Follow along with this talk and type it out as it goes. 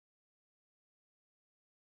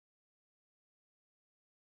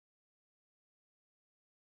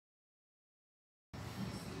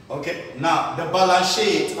Okay, now the balance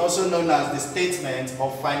sheet, also known as the statement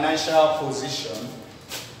of financial position,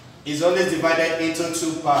 is always divided into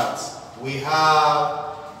two parts. We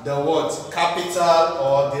have the what? Capital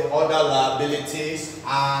or the other liabilities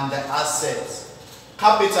and the assets.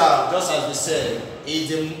 Capital, just as we said, is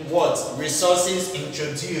the what? Resources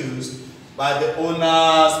introduced by the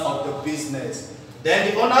owners of the business.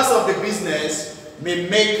 Then the owners of the business may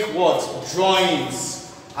make what?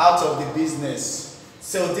 Drawings out of the business.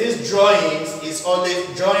 So these drawings is always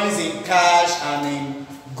drawings in cash and in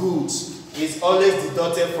goods is always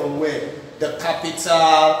deducted from where? The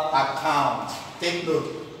capital account. Take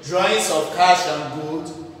note. Drawings of cash and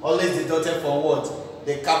goods always deducted from what?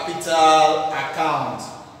 The capital account.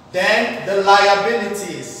 Then the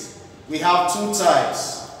liabilities. We have two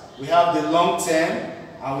types. We have the long term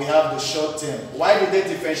and we have the short term. Why do they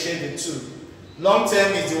differentiate the two? Long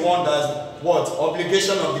term is the one that's what?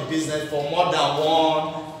 Obligation of the business for more than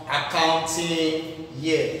one accounting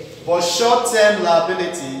year. But short term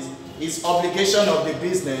liabilities is obligation of the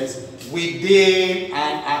business within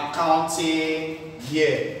an accounting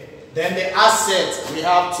year. Then the assets, we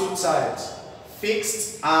have two types,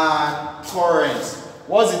 fixed and current.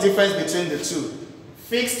 What's the difference between the two?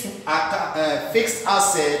 Fixed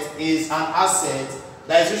asset is an asset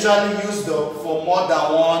that is usually used up for more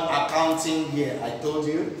than one accounting year. I told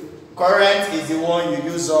you. Current is the one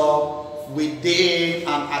you use up within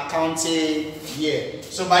an accounting year.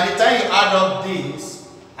 So by the time you add up these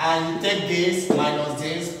and you take this minus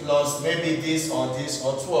this plus maybe this or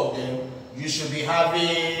two of them, you should be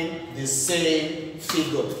having the same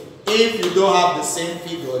figure. If you don't have the same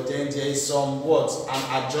figure, then there is some what?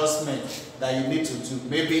 An adjustment that you need to do.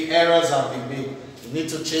 Maybe errors have been made. You need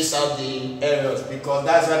to chase out the errors because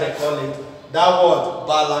that's what they call it. That word,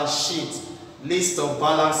 balance sheet, list of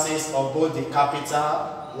balances of both the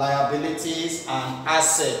capital, liabilities, and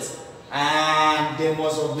assets. And they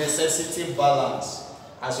must of necessity balance,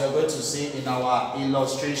 as we are going to see in our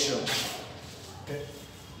illustration. Okay.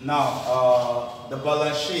 Now, the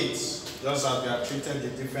balance sheets, just as we have treated the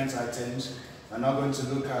different items, we're now going to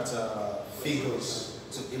look at figures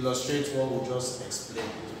to illustrate what we just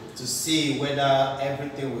explained, to see whether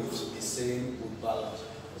everything will be the same with balance.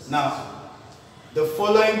 Now, the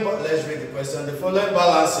following, let's read the question. The following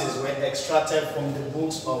balances were extracted from the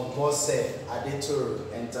books of WAEC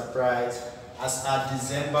Adetoro Enterprise as at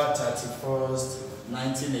December 31st,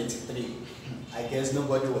 1983. I guess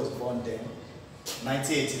nobody was born then.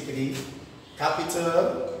 1983.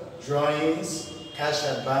 Capital, drawings, cash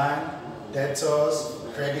at bank, debtors,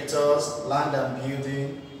 creditors, land and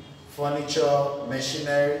building, furniture,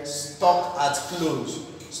 machinery, stock at close.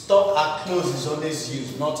 Stock at close is always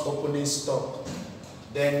used, not opening stock.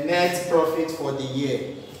 Then net profit for the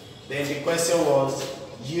year. Then the question was,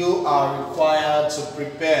 you are required to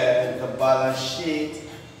prepare the balance sheet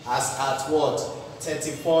as at what?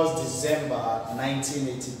 31st December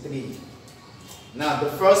 1983. Now the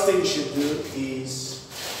first thing you should do is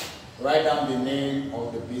write down the name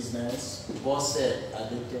of the business, WAEC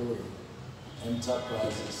Adetoro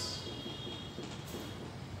Enterprises.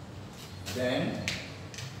 Then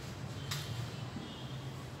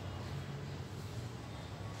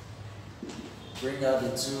bring out the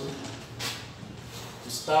two. To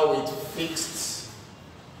start with fixed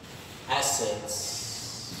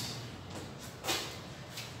assets.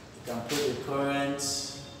 You can put the current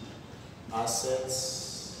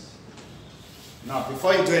assets. Now,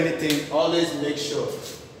 before you do anything, always make sure,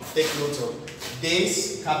 take note of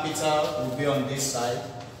this capital will be on this side.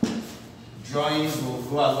 Drawings will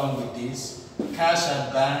go along with this. Cash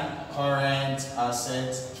at bank, current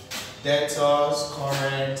assets. Debtors,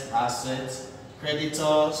 current assets.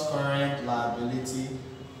 Creditors, current liability.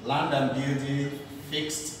 Land and building,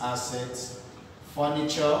 fixed assets.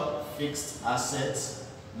 Furniture, fixed assets.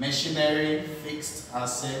 Machinery, fixed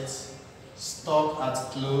assets. Stock at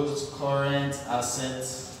close, current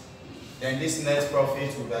assets. Then this net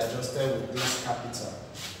profit will be adjusted with this capital.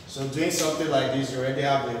 So doing something like this, you already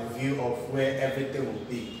have a view of where everything will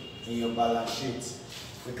be in your balance sheet.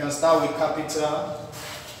 We can start with capital.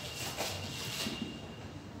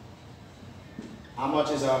 How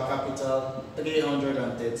much is our capital?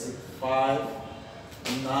 335,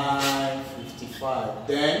 955.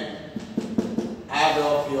 Then add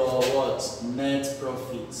up your what? Net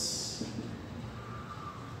profits.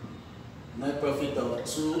 Net profit of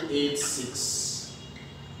 286,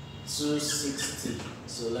 260.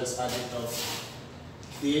 So let's add it up.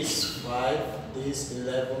 This 5, this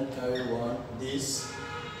 11, carry 1, this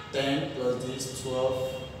 10 plus this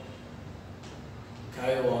 12.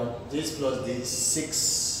 Carry 1, this plus this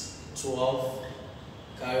 6, 12,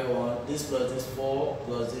 carry 1, this plus this 4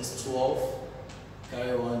 plus this 12,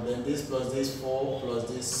 carry 1, then this plus this 4 plus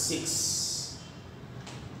this 6.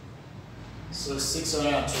 So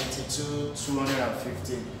 622,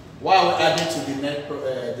 215. Why are we adding to the net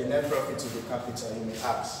profit to the capital, you may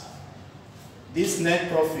ask? This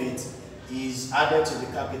net profit is added to the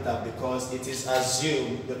capital because it is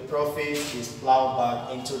assumed the profit is plowed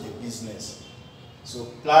back into the business. So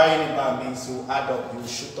plowing it back means you add up, you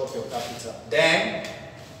shoot up your capital. Then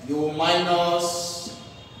you will minus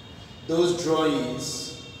those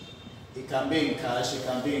drawings. It can be in cash, it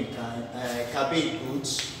can be in kind, it can be in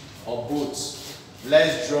goods or both.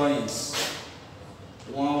 Less drawings.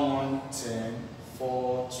 110,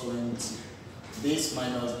 420. This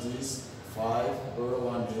minus this, 5, borrow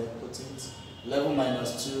 1 here, put it. 11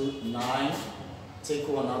 minus 2, 9. Take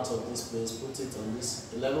 1 out of this place, put it on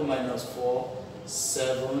this. 11 minus 4,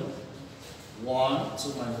 7. 1,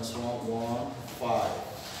 2 minus 1, 1, 5.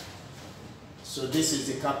 So this is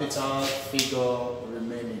the capital figure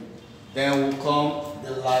remaining. Then will come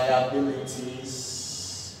the liabilities.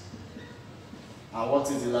 And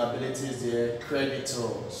what is the liabilities there?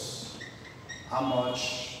 Creditors. How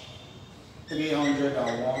much?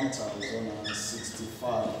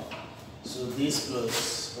 301,065. So this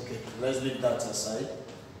plus, okay, let's leave that aside.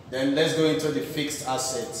 Then let's go into the fixed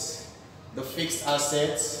assets. The fixed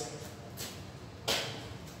assets,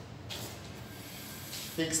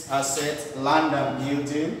 land and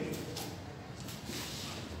building.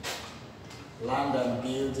 Land and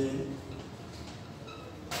building.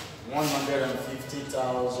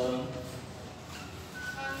 150,000.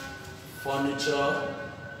 Furniture.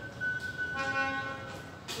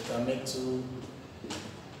 You can make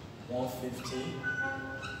 150.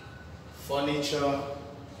 Furniture.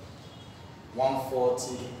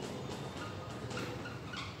 140.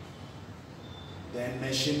 Then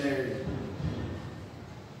machinery.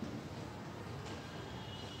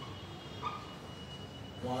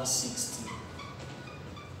 160.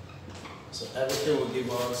 So everything will give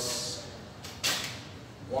us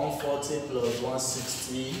 140 plus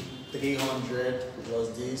 160, 300 plus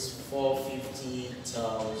this,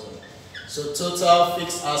 450,000. So total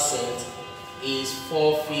fixed asset is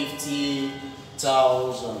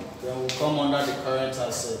 450,000. Then we'll come under the current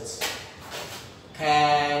assets.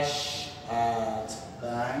 Cash at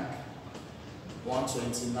bank,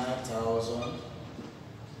 129,000.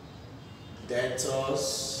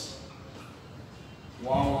 Debtors,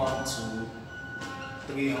 112,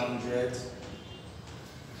 300.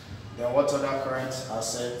 Then what other current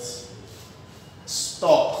assets?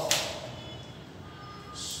 Stock.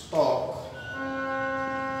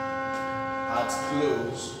 At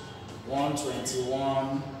close,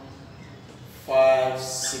 121,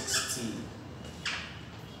 560.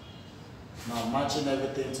 Now matching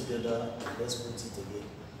everything together, let's put it again.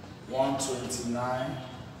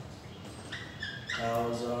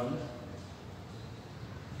 129,000.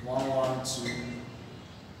 112,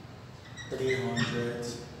 300,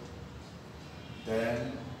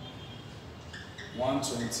 then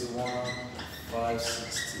 121,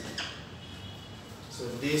 560. So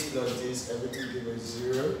this plus this, everything gives us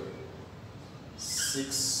 0,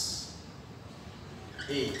 6,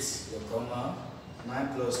 8, your comma, 9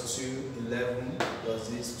 plus 2, 11, plus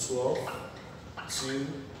this 12, 2,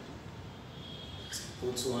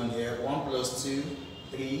 put 1 here, 1 plus 2,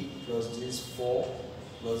 3, plus this 4,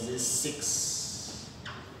 plus this 6,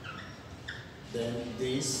 then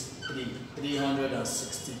this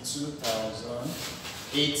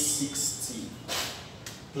 362,860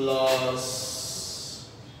 plus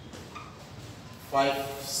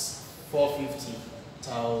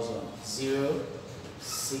 450,000, 0,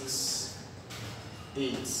 6,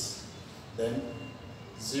 8, then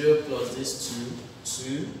 0 plus this 2,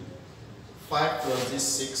 2, 5 plus this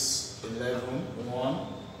 6, 11, 1,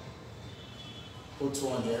 put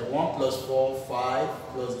 1 here, 1 plus 4, 5,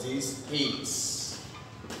 plus this 8.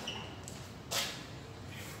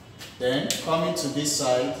 Then coming to this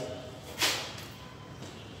side,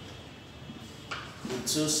 the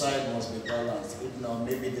two sides must be balanced. If not,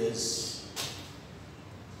 maybe there's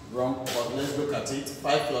wrong, but let's look at it.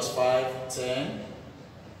 5 plus 5, 10,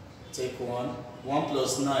 take 1. 1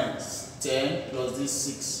 plus 9, 10, plus this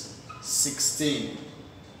 6, 16,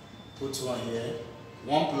 put 1 here.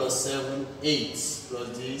 1 plus 7, 8, plus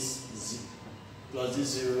this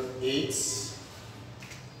 0, 8.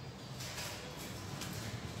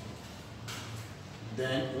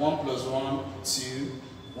 Then 1 plus 1, 2,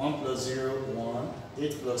 1 plus 0, 1,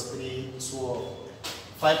 8 plus 3, 12,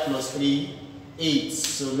 5 plus 3, 8.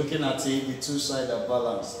 So looking at it, the two sides are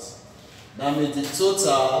balanced. That means the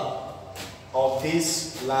total of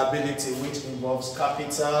this liability, which involves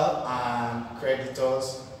capital and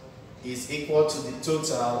creditors, is equal to the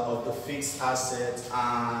total of the fixed asset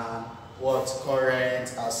and what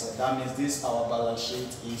current asset. That means this our balance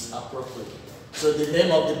sheet is appropriate. So the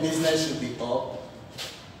name of the business should be up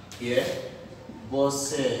here.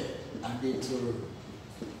 Bose Adetoro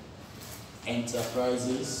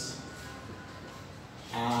Enterprises,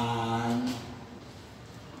 and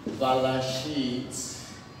balance sheet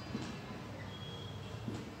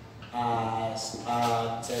as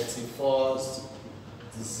at 31st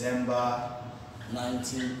December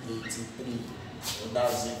 1983. So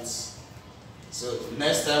that's it. So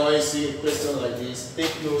next time when you see a question like this,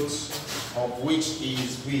 take notes of which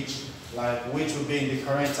is which. Like which will be in the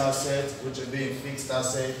current asset, which will be in fixed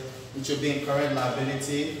asset, which will be in current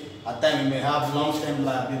liability. At times you may have long-term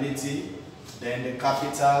liability, then the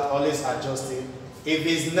capital, always adjust it. If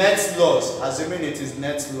it's net loss, assuming it is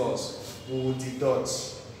net loss, we will deduct.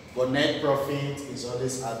 But net profit is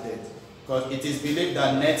always added. Because it is believed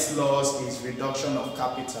that net loss is reduction of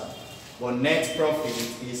capital, but net profit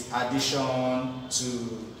is addition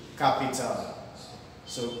to capital.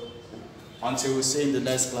 So until we see in the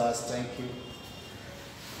next class, thank you.